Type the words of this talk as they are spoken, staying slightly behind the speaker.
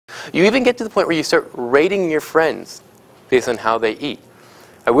You even get to the point where you start rating your friends based on how they eat.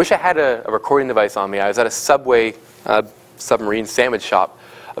 I wish I had a recording device on me. I was at a Subway submarine sandwich shop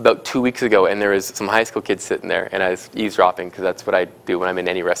about 2 weeks ago, and there was some high school kids sitting there, and I was eavesdropping because that's what I do when I'm in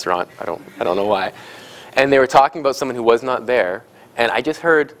any restaurant. I don't know why. And they were talking about someone who was not there, and I just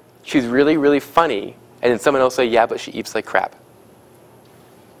heard, she's really, really funny, and then someone else say, yeah, but she eats like crap.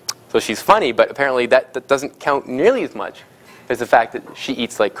 So she's funny, but apparently that doesn't count nearly as much as the fact that she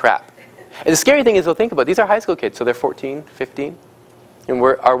eats like crap. And the scary thing is, they'll think about it, these are high school kids, so they're 14, 15. And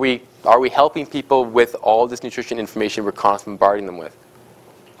are we helping people with all this nutrition information we're constantly bombarding them with?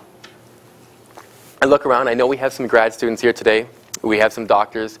 I look around, I know we have some grad students here today. We have some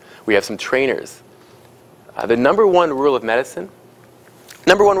doctors. We have some trainers. The number one rule of medicine,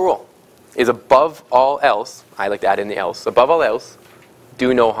 number one rule, is above all else, I like to add in the else, above all else,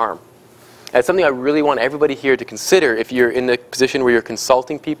 do no harm. That's something I really want everybody here to consider if you're in the position where you're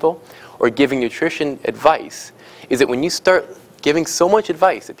consulting people or giving nutrition advice, is that when you start giving so much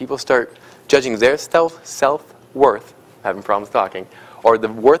advice that people start judging their self-worth, having problems talking, or the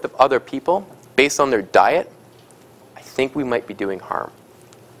worth of other people based on their diet, I think we might be doing harm.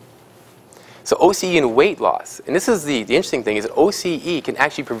 So OCE and weight loss, and this is the interesting thing, is that OCE can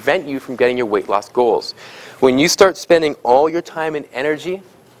actually prevent you from getting your weight loss goals. When you start spending all your time and energy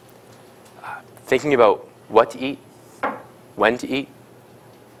thinking about what to eat, when to eat,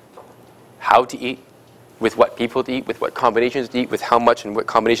 how to eat, with what people to eat, with what combinations to eat, with how much and what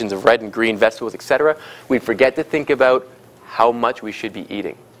combinations of red and green vegetables, etc., we forget to think about how much we should be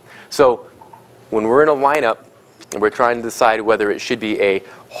eating. So when we're in a lineup and we're trying to decide whether it should be a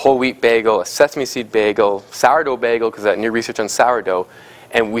whole wheat bagel, a sesame seed bagel, sourdough bagel, because that new research on sourdough,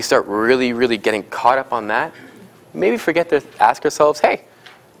 and we start really, really getting caught up on that, maybe forget to ask ourselves, hey,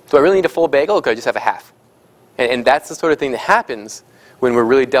 do I really need a full bagel, or could I just have a half? And that's the sort of thing that happens when we're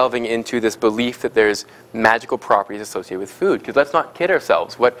really delving into this belief that there's magical properties associated with food. Because let's not kid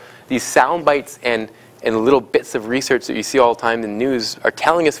ourselves. What these sound bites and little bits of research that you see all the time in the news are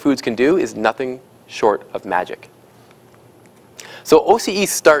telling us foods can do is nothing short of magic. So OCE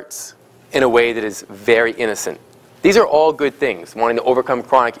starts in a way that is very innocent. These are all good things. Wanting to overcome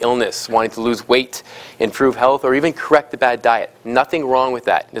chronic illness, wanting to lose weight, improve health, or even correct a bad diet. Nothing wrong with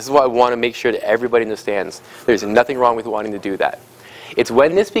that. This is what I want to make sure that everybody understands. There's nothing wrong with wanting to do that. It's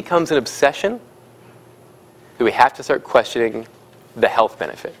when this becomes an obsession that we have to start questioning the health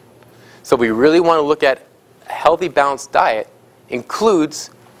benefit. So we really want to look at a healthy, balanced diet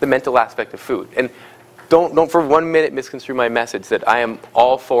includes the mental aspect of food. And don't for 1 minute misconstrue my message that I am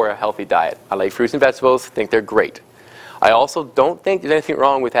all for a healthy diet. I like fruits and vegetables, think they're great. I also don't think there's anything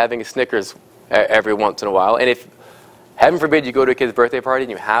wrong with having a Snickers every once in a while. And if, heaven forbid, you go to a kid's birthday party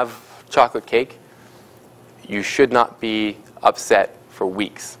and you have chocolate cake, you should not be upset for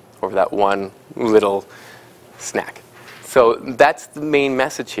weeks over that one little snack. So that's the main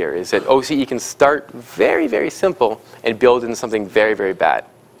message here, is that OCE can start very, very simple and build into something very, very bad.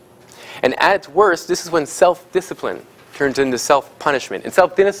 And at its worst, this is when self-discipline turns into self-punishment. And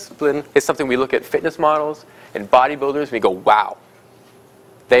self-discipline is something we look at fitness models and bodybuilders and we go, wow,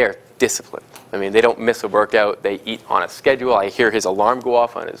 they are disciplined. I mean, they don't miss a workout. They eat on a schedule. I hear his alarm go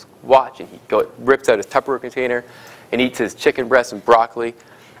off on his watch, and he rips out his Tupperware container and eats his chicken breast and broccoli.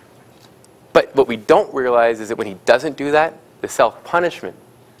 But what we don't realize is that when he doesn't do that, the self-punishment,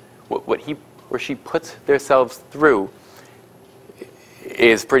 what he or she puts themselves through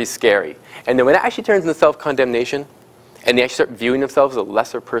is pretty scary. And then when it actually turns into self-condemnation, and they actually start viewing themselves as a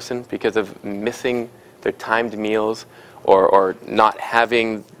lesser person because of missing their timed meals or not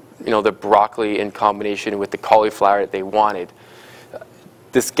having, the broccoli in combination with the cauliflower that they wanted,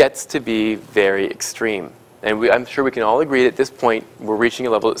 this gets to be very extreme. And I'm sure we can all agree that at this point we're reaching a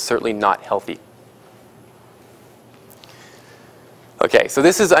level that's certainly not healthy. Okay, so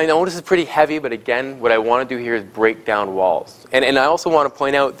I know this is pretty heavy, but again, what I want to do here is break down walls. And I also want to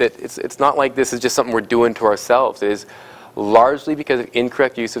point out that it's not like this is just something we're doing to ourselves. It is largely because of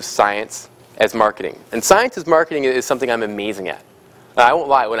incorrect use of science as marketing. And science as marketing is something I'm amazing at. Now, I won't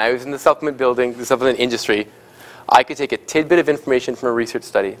lie, when I was in the supplement industry, I could take a tidbit of information from a research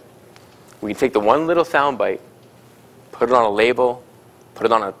study. We can take the one little soundbite, put it on a label, put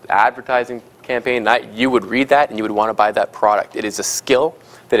it on an advertising campaign. You would read that and you would want to buy that product. It is a skill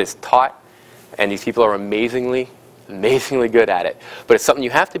that is taught, and these people are amazingly good at it. But it's something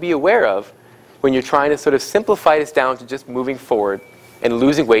you have to be aware of when you're trying to sort of simplify this down to just moving forward and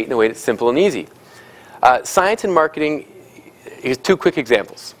losing weight in a way that's simple and easy. Science and marketing, here's two quick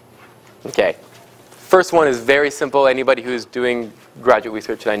examples. Okay. First one is very simple. Anybody who's doing graduate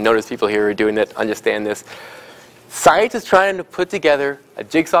research, and I notice people here who are doing it, understand this. Science is trying to put together a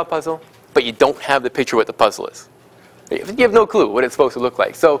jigsaw puzzle, but you don't have the picture what the puzzle is. You have no clue what it's supposed to look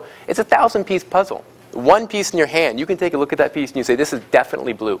like. So it's a 1,000-piece puzzle. One piece in your hand, you can take a look at that piece and you say, this is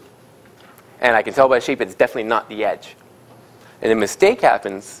definitely blue. And I can tell by the shape it's definitely not the edge. And a mistake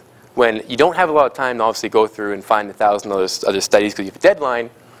happens when you don't have a lot of time to obviously go through and find 1,000 other studies because you have a deadline.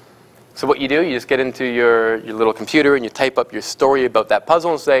 So what you do, you just get into your little computer and you type up your story about that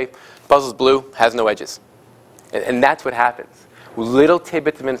puzzle and say, puzzle's blue, has no edges. And that's what happens. Little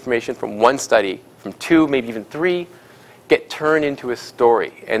tidbits of information from one study, from 2, maybe even 3, get turned into a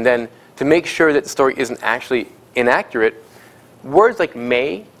story. And then to make sure that the story isn't actually inaccurate, words like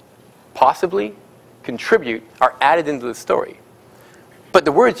may, possibly, contribute are added into the story. But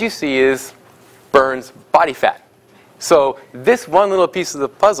the words you see is burns body fat. So this one little piece of the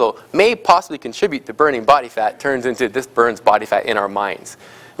puzzle may possibly contribute to burning body fat, turns into this burns body fat in our minds.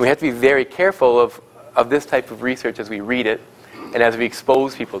 And we have to be very careful of this type of research as we read it and as we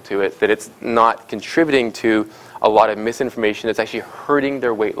expose people to it, that it's not contributing to a lot of misinformation that's actually hurting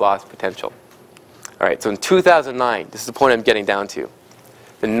their weight loss potential. All right, so in 2009, this is the point I'm getting down to.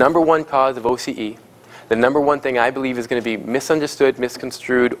 The #1 cause of OCE, the #1 thing I believe is going to be misunderstood,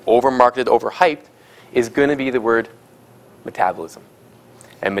 misconstrued, overmarketed, overhyped, is going to be the word metabolism.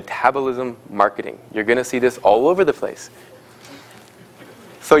 And metabolism marketing. You're going to see this all over the place.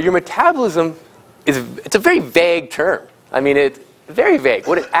 So your metabolism it's a very vague term. I mean, it's very vague.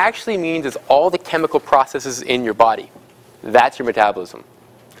 What it actually means is all the chemical processes in your body. That's your metabolism.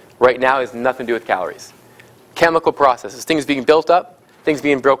 Right now, it has nothing to do with calories. Chemical processes, things being built up, things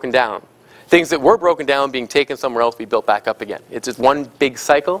being broken down. Things that were broken down being taken somewhere else, be built back up again. It's just one big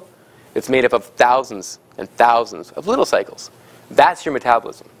cycle. It's made up of thousands and thousands of little cycles. That's your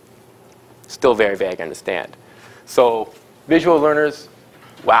metabolism. Still very vague, I understand. So visual learners,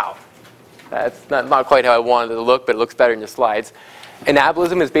 wow. That's not quite how I wanted it to look, but it looks better in your slides.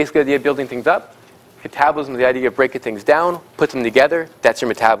 Anabolism is basically the idea of building things up. Catabolism is the idea of breaking things down, put them together. That's your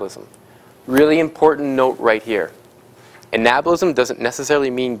metabolism. Really important note right here. Anabolism doesn't necessarily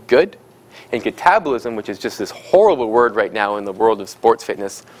mean good. And catabolism, which is just this horrible word right now in the world of sports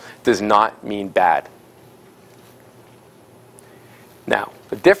fitness, does not mean bad. Now,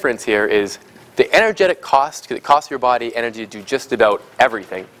 the difference here is the energetic cost, because it costs your body energy to do just about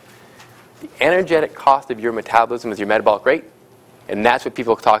everything. The energetic cost of your metabolism is your metabolic rate, and that's what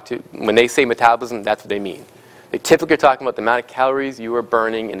people talk to. When they say metabolism, that's what they mean. They typically are talking about the amount of calories you are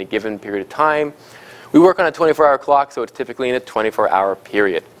burning in a given period of time. We work on a 24-hour clock, so it's typically in a 24-hour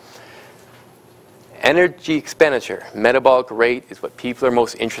period. Energy expenditure, metabolic rate, is what people are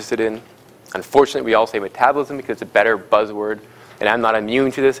most interested in. Unfortunately, we all say metabolism because it's a better buzzword, and I'm not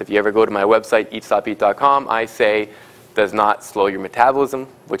immune to this. If you ever go to my website, eatstopeat.com, I say does not slow your metabolism,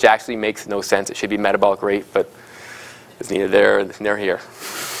 which actually makes no sense. It should be metabolic rate, but it's neither there nor here.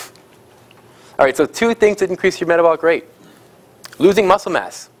 All right, so 2 things that increase your metabolic rate. Losing muscle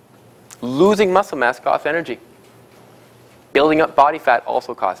mass. Losing muscle mass costs energy. Building up body fat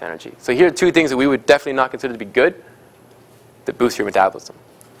also costs energy. So here are 2 things that we would definitely not consider to be good that boost your metabolism.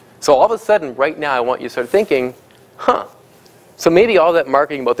 So all of a sudden, right now, I want you to start thinking, so maybe all that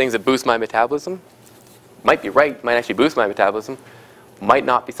marketing about things that boost my metabolism might be right, might actually boost my metabolism, might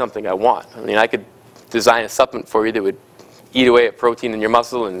not be something I want. I mean, I could design a supplement for you that would eat away at protein in your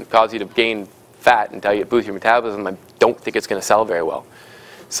muscle and cause you to gain fat and tell you it boosts your metabolism. I don't think it's going to sell very well.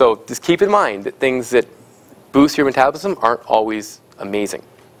 So just keep in mind that things that boost your metabolism aren't always amazing.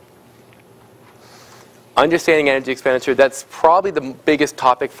 Understanding energy expenditure, that's probably the biggest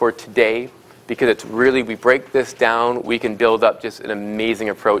topic for today, because it's really, we break this down, we can build up just an amazing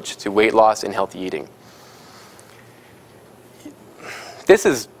approach to weight loss and healthy eating. This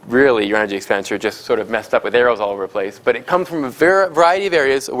is really your energy expenditure just sort of messed up with arrows all over the place, but it comes from a variety of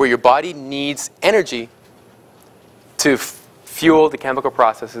areas where your body needs energy to fuel the chemical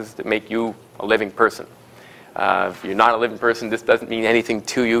processes that make you a living person. If you're not a living person, this doesn't mean anything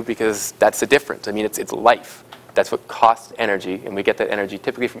to you, because that's the difference. I mean, it's life. That's what costs energy, and we get that energy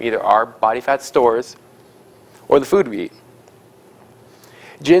typically from either our body fat stores or the food we eat.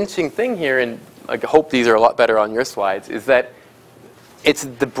 The interesting thing here, and I hope these are a lot better on your slides, is that it's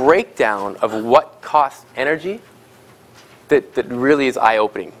the breakdown of what costs energy that really is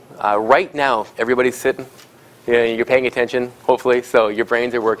eye-opening. Right now, everybody's sitting, you're paying attention, hopefully, so your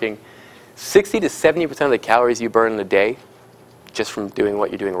brains are working. 60 to 70% of the calories you burn in a day just from doing what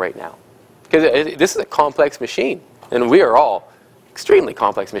you're doing right now. Because this is a complex machine, and we are all extremely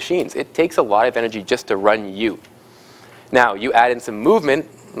complex machines. It takes a lot of energy just to run you. Now, you add in some movement,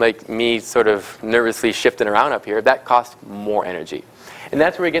 like me sort of nervously shifting around up here, that costs more energy. And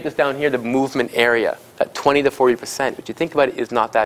that's where we get this down here, the movement area. 20 to 40%, which you think about it is not that